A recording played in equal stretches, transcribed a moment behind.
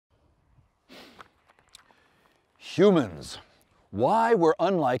Humans. Why we're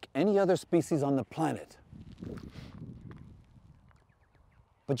unlike any other species on the planet.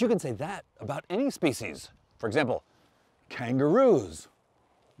 But you can say that about any species. For example, kangaroos.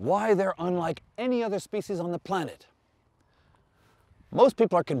 Why they're unlike any other species on the planet. Most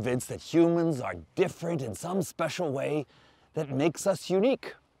people are convinced that humans are different in some special way that makes us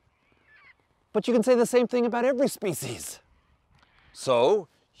unique. But you can say the same thing about every species. So,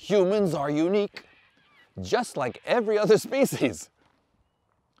 humans are unique, just like every other species.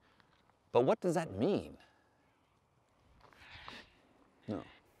 But what does that mean? No.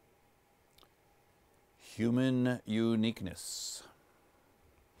 Human uniqueness.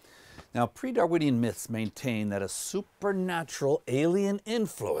 Now, pre-Darwinian myths maintain that a supernatural alien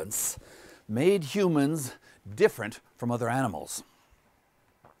influence made humans different from other animals.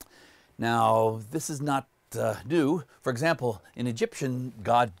 Now, this is not new. For example, in Egyptian,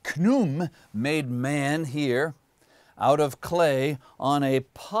 god Khnum made man here out of clay on a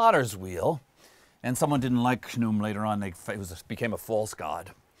potter's wheel, and someone didn't like Khnum later on. It became a false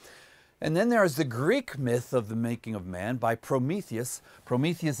god. And then there is the Greek myth of the making of man by Prometheus.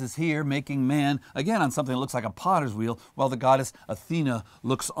 Prometheus is here making man, again, on something that looks like a potter's wheel, while the goddess Athena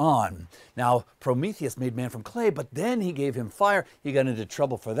looks on. Now, Prometheus made man from clay, but then he gave him fire. He got into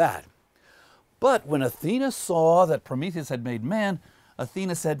trouble for that. But when Athena saw that Prometheus had made man,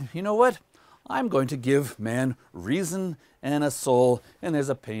 Athena said, you know what? I'm going to give man reason and a soul. And there's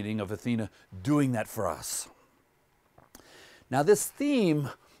a painting of Athena doing that for us. Now, this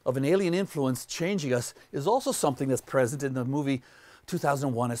theme of an alien influence changing us is also something that's present in the movie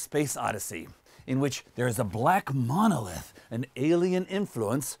 2001: A Space Odyssey, in which there is a black monolith, an alien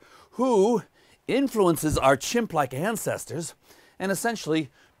influence, who influences our chimp-like ancestors and essentially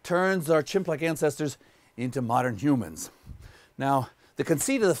turns our chimp-like ancestors into modern humans. Now, the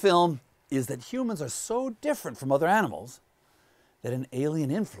conceit of the film is that humans are so different from other animals that an alien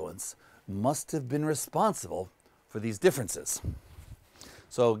influence must have been responsible for these differences.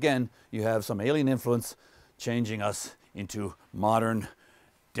 So again, you have some alien influence changing us into modern,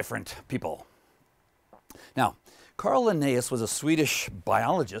 different people. Now, Carl Linnaeus was a Swedish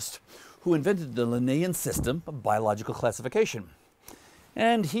biologist who invented the Linnaean system of biological classification.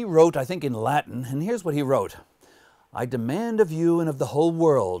 And he wrote, I think in Latin, and here's what he wrote. I demand of you and of the whole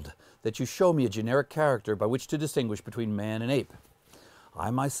world that you show me a generic character by which to distinguish between man and ape. I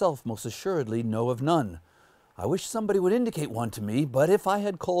myself most assuredly know of none. I wish somebody would indicate one to me, but if I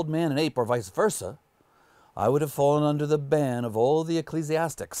had called man an ape or vice versa, I would have fallen under the ban of all the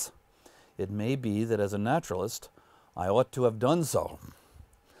ecclesiastics. It may be that as a naturalist, I ought to have done so.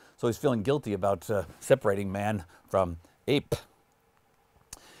 So he's feeling guilty about separating man from ape.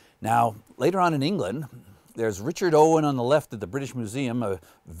 Now, later on in England, there's Richard Owen on the left at the British Museum, a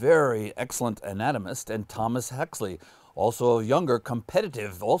very excellent anatomist, and Thomas Huxley, also a younger,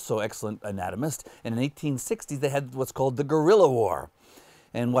 competitive, also excellent anatomist. And in the 1860s, they had what's called the Guerrilla War.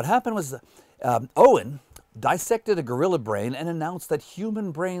 And what happened was Owen dissected a gorilla brain and announced that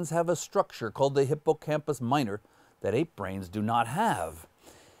human brains have a structure called the hippocampus minor that ape brains do not have.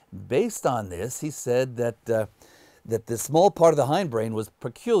 Based on this, he said that the small part of the hindbrain was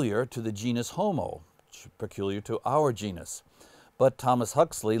peculiar to the genus Homo, peculiar to our genus. But Thomas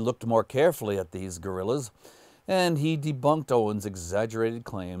Huxley looked more carefully at these gorillas, and he debunked Owen's exaggerated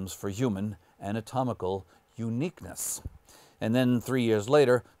claims for human anatomical uniqueness. And then 3 years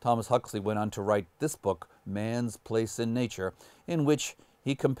later, Thomas Huxley went on to write this book, Man's Place in Nature, in which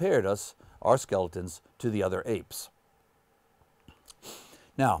he compared us, our skeletons, to the other apes.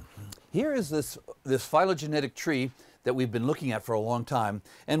 Now, here is this phylogenetic tree that we've been looking at for a long time.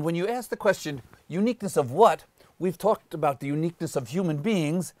 And when you ask the question, uniqueness of what? We've talked about the uniqueness of human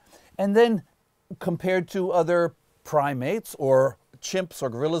beings, and then compared to other primates or chimps or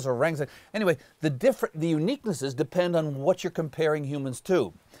gorillas or orangutans. Anyway, the uniquenesses depend on what you're comparing humans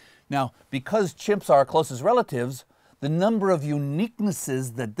to. Now, because chimps are our closest relatives, the number of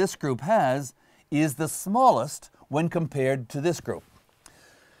uniquenesses that this group has is the smallest when compared to this group.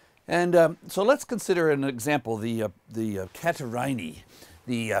 And so let's consider an example, the Catarrhini,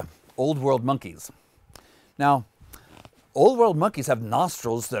 the Old World monkeys. Now, Old World monkeys have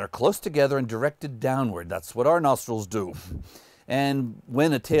nostrils that are close together and directed downward. That's what our nostrils do. And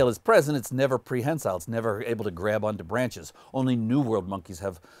when a tail is present, it's never prehensile. It's never able to grab onto branches. Only New World monkeys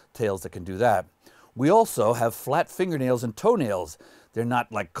have tails that can do that. We also have flat fingernails and toenails. They're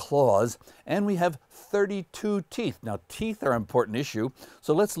not like claws. And we have 32 teeth. Now, teeth are an important issue.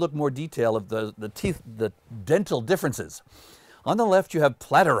 So let's look more detail of the teeth, the dental differences. On the left, you have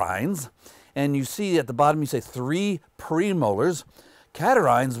platyrrhines. And you see at the bottom, you say 3 premolars.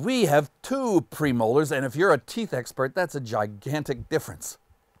 Catarrhines, we have 2 premolars, and if you're a teeth expert, that's a gigantic difference.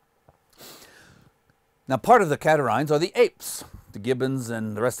 Now, part of the catarrhines are the apes, the gibbons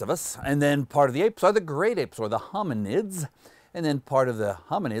and the rest of us, and then part of the apes are the great apes, or the hominids, and then part of the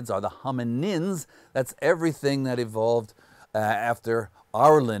hominids are the hominins. That's everything that evolved after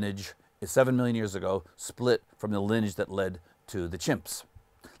our lineage 7 million years ago split from the lineage that led to the chimps.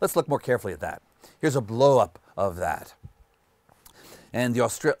 Let's look more carefully at that. Here's a blow-up of that. And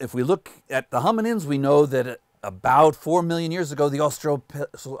if we look at the hominins, we know that about 4 million years ago, the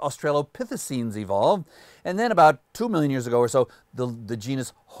Australopithecines evolved. And then about 2 million years ago or so, the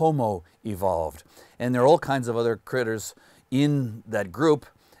genus Homo evolved. And there are all kinds of other critters in that group.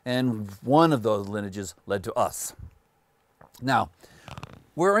 And one of those lineages led to us. Now,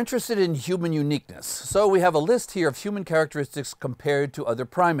 we're interested in human uniqueness. So we have a list here of human characteristics compared to other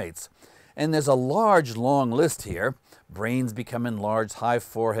primates. And there's a large, long list here. Brains become enlarged, high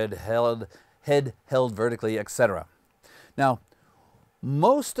forehead, head held vertically, etc. Now,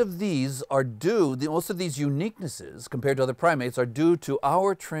 most of these uniquenesses compared to other primates are due to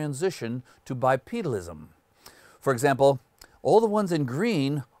our transition to bipedalism. For example, all the ones in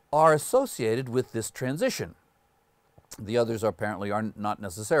green are associated with this transition. The others apparently are not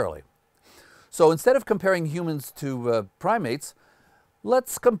necessarily. So instead of comparing humans to primates,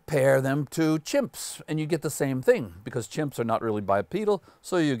 let's compare them to chimps, and you get the same thing, because chimps are not really bipedal,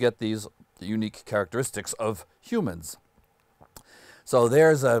 so you get these unique characteristics of humans. So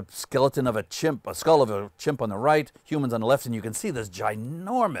there's a skeleton of a chimp, a skull of a chimp on the right, humans on the left, and you can see this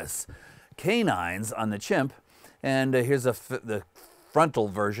ginormous canines on the chimp, and here's the frontal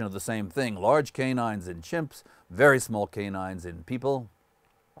version of the same thing. Large canines in chimps, very small canines in people.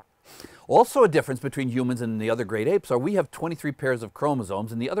 Also a difference between humans and the other great apes are we have 23 pairs of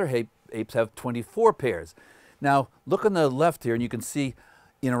chromosomes and the other apes have 24 pairs. Now look on the left here and you can see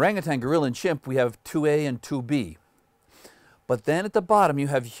in orangutan, gorilla, and chimp we have 2A and 2B. But then at the bottom you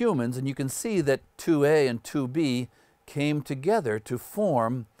have humans and you can see that 2A and 2B came together to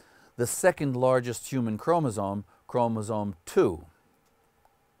form the second largest human chromosome, chromosome 2.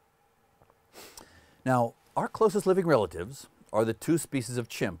 Now, our closest living relatives are the 2 species of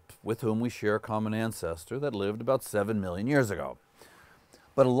chimp with whom we share a common ancestor that lived about 7 million years ago.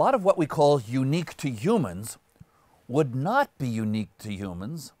 But a lot of what we call unique to humans would not be unique to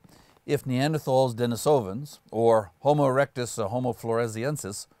humans if Neanderthals denisovans or Homo erectus or Homo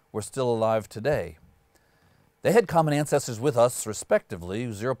floresiensis were still alive today. They had common ancestors with us, respectively,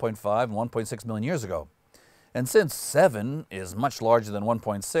 0.5 and 1.6 million years ago. And since 7 is much larger than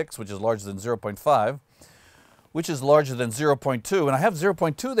 1.6, which is larger than 0.5, which is larger than 0.2, and I have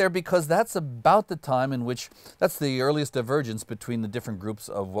 0.2 there because that's about the time in which, that's the earliest divergence between the different groups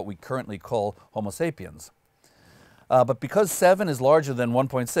of what we currently call Homo sapiens. But because 7 is larger than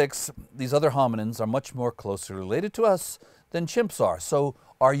 1.6, these other hominins are much more closely related to us than chimps are. So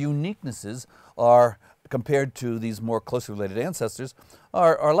our uniquenesses are, compared to these more closely related ancestors,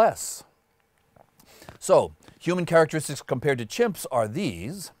 are less. So human characteristics compared to chimps are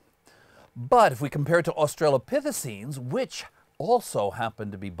these. But if we compare it to Australopithecines, which also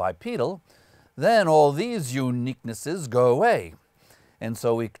happen to be bipedal, then all these uniquenesses go away. And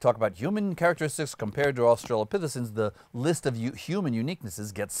so we talk about human characteristics compared to Australopithecines, the list of human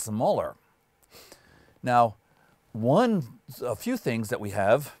uniquenesses gets smaller. Now, a few things that we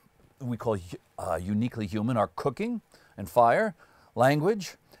call uniquely human are cooking and fire,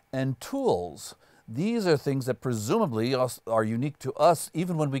 language, and tools. These are things that presumably are unique to us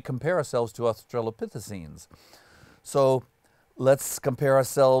even when we compare ourselves to Australopithecines. So let's compare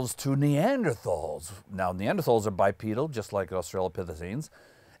ourselves to Neanderthals. Now Neanderthals are bipedal, just like Australopithecines,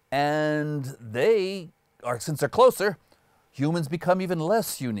 and since they're closer, humans become even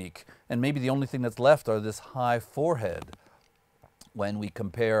less unique. And maybe the only thing that's left are this high forehead when we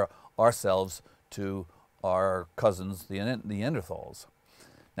compare ourselves to our cousins, the Neanderthals.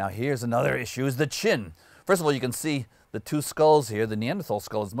 Now here's another issue, is the chin. First of all, you can see the 2 skulls here. The Neanderthal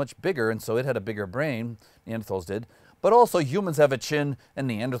skull is much bigger, and so it had a bigger brain, Neanderthals did. But also humans have a chin, and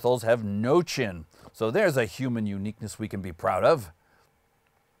Neanderthals have no chin. So there's a human uniqueness we can be proud of.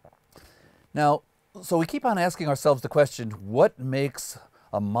 Now, so we keep on asking ourselves the question, what makes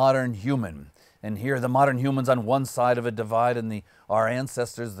a modern human? And here are the modern humans on one side of a divide, and our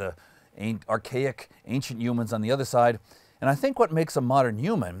ancestors, the archaic ancient humans on the other side. And I think what makes a modern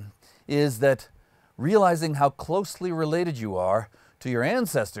human is that realizing how closely related you are to your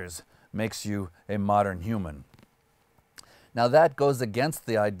ancestors makes you a modern human. Now that goes against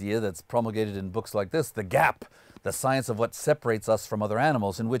the idea that's promulgated in books like this, the gap, the science of what separates us from other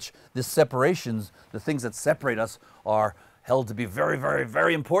animals, in which this separations, the things that separate us are held to be very, very,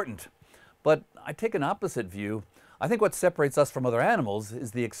 very important. But I take an opposite view. I think what separates us from other animals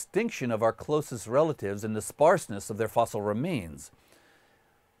is the extinction of our closest relatives and the sparseness of their fossil remains.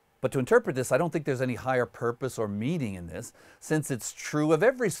 But to interpret this, I don't think there's any higher purpose or meaning in this, since it's true of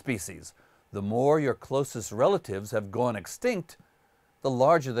every species. The more your closest relatives have gone extinct, the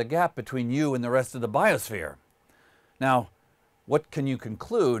larger the gap between you and the rest of the biosphere. Now, what can you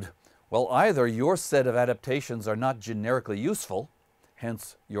conclude? Well, either your set of adaptations are not generically useful,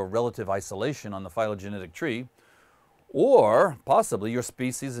 hence your relative isolation on the phylogenetic tree, or possibly your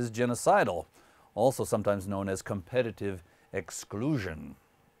species is genocidal, also sometimes known as competitive exclusion.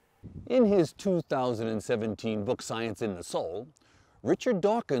 In his 2017 book, Science in the Soul, Richard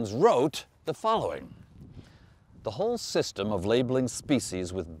Dawkins wrote the following: "The whole system of labeling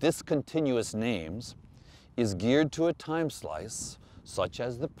species with discontinuous names is geared to a time slice, such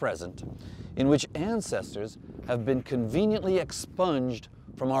as the present, in which ancestors have been conveniently expunged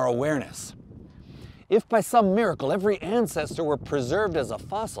from our awareness. If by some miracle every ancestor were preserved as a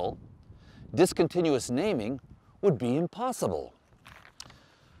fossil, discontinuous naming would be impossible.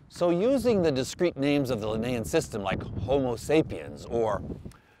 So using the discrete names of the Linnaean system like Homo sapiens or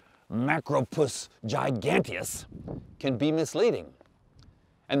Macropus giganteus can be misleading.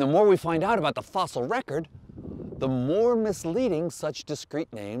 And the more we find out about the fossil record, the more misleading such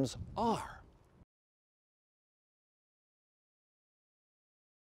discrete names are."